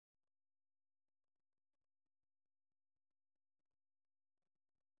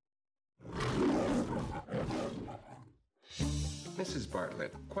Mrs.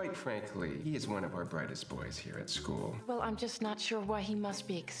 Bartlett, quite frankly, he is one of our brightest boys here at school. Well, I'm just not sure why he must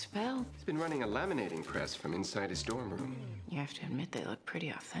be expelled. He's been running a laminating press from inside his dorm room. You have to admit they look pretty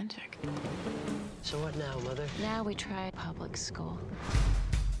authentic. So what now, Mother? Now we try public school.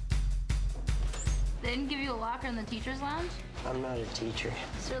 They didn't give you a locker in the teacher's lounge? I'm not a teacher.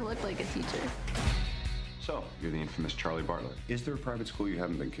 Sure looked like a teacher. So, you're the infamous Charlie Bartlett. Is there a private school you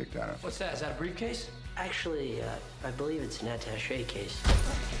haven't been kicked out of? What's that? Is that a briefcase? Actually, I believe it's an attaché case.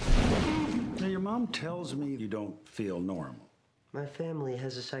 Now, your mom tells me you don't feel normal. My family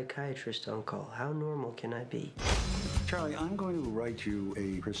has a psychiatrist on call. How normal can I be? Charlie, I'm going to write you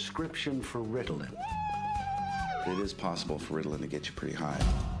a prescription for Ritalin. It is possible for Ritalin to get you pretty high.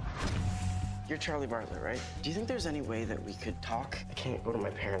 You're Charlie Bartlett, right? Do you think there's any way that we could talk? I can't go to my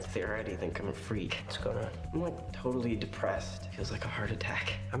parents. They already think I'm a freak. What's going on? I'm like totally depressed. Feels like a heart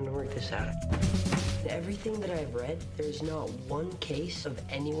attack. I'm gonna work this out. Everything that I've read, there's not one case of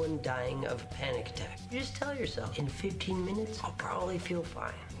anyone dying of a panic attack. You just tell yourself, in 15 minutes, I'll probably feel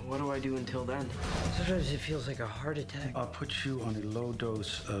fine. What do I do until then? Sometimes it feels like a heart attack. I'll put you on a low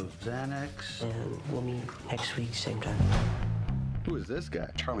dose of Xanax. And we'll meet next week, same time. Who is this guy?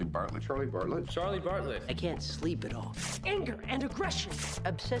 Charlie Bartlett. Charlie Bartlett? Charlie Bartlett. I can't sleep at all. Anger and aggression.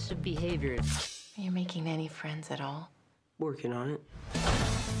 Obsessive behavior. Are you making any friends at all? Working on it.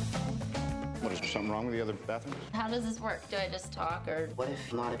 What, is there something wrong with the other bathroom? How does this work? Do I just talk or? What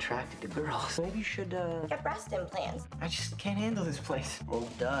if I'm not attracted to girls? Maybe you should, Get breast implants. I just can't handle this place. Well,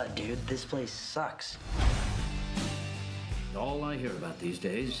 duh, dude. This place sucks. All I hear about these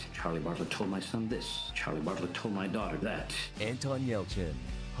days, Charlie Bartlett told my son this, Charlie Bartlett told my daughter that. Anton Yelchin,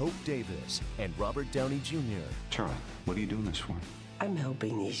 Hope Davis, and Robert Downey Jr. Charlie, what are you doing this for? I'm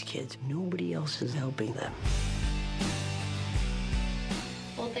helping these kids. Nobody else is helping them.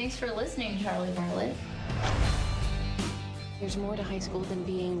 Well, thanks for listening, Charlie Bartlett. There's more to high school than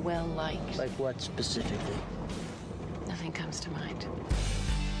being well-liked. Like what specifically? Nothing comes to mind.